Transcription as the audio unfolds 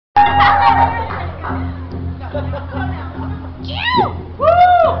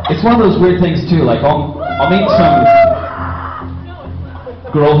It's one of those weird things too, like I'll meet some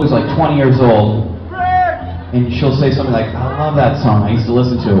girl who's like 20 years old, and she'll say something like, I love that song, I used to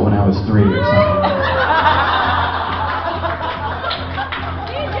listen to it when I was 3 or something.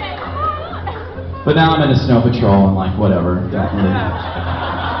 But now I'm in a Snow Patrol and like, whatever, don't really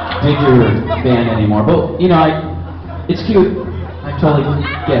dig your band anymore. But, you know, it's cute, I totally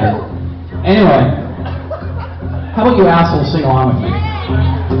get it. Anyway, how about you assholes sing along with me?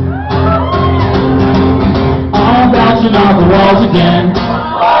 I'm bouncing off the walls again.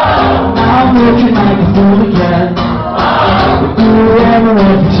 I'm looking like a fool again. Do you have a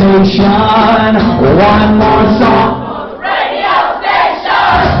reputation? One more song. Radio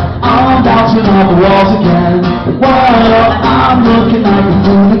station. I'm bouncing off the walls again. Whoa, I'm looking like a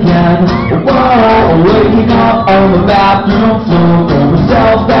fool again. Whoa, waking up on the bathroom floor. Pull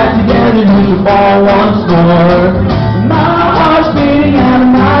myself back together and you fall once more. My heart's beating out of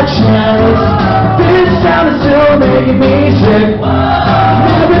my chest. This sound is still making me sick.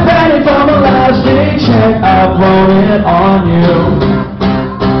 Every penny from a last paycheck, I've blown it on you.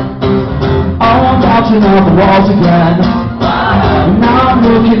 Oh, I'm bouncing off the walls again. Now I'm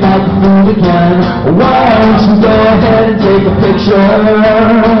looking like a fool again. Why don't you go ahead and take a picture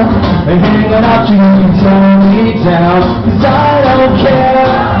and hang it up so you can turn me down? 'Cause I don't care,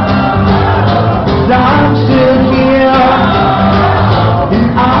 'cause I'm still here, and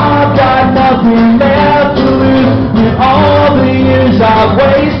I've got nothing left to lose in all the years I've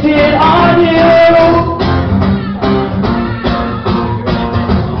wasted on you.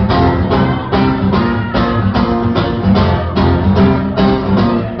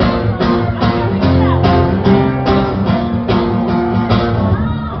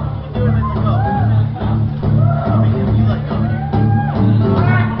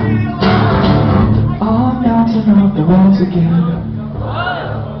 I'm bouncing off the walls again.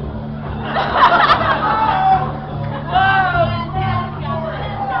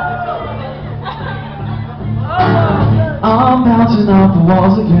 I'm bouncing off the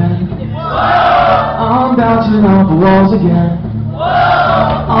walls again. I'm bouncing off the walls again.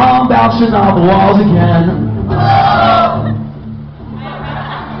 I'm bouncing off the walls again.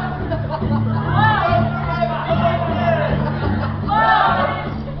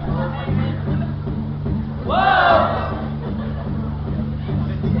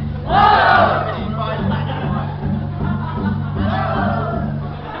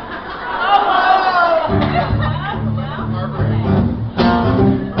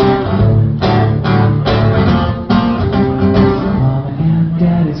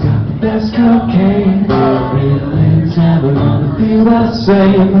 Cocaine, feelings never gonna be the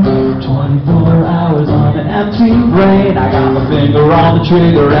same. 24 hours on an empty brain. I got my finger on the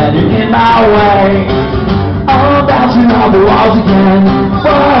trigger and you're in my way. I'm bouncing off the walls again.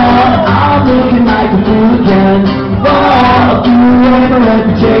 Whoa, I'm looking like a fool again. Whoa, do you have a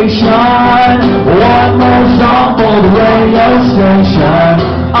reputation? One more song for the radio station.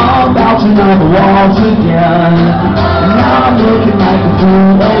 I'm bouncing off the walls again. Now I'm looking like a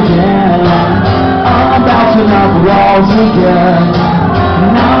fool again. I'm bouncing off the walls again.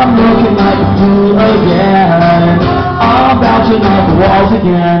 Now I'm looking like a fool again. I'm bouncing off the walls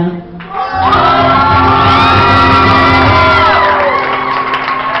again.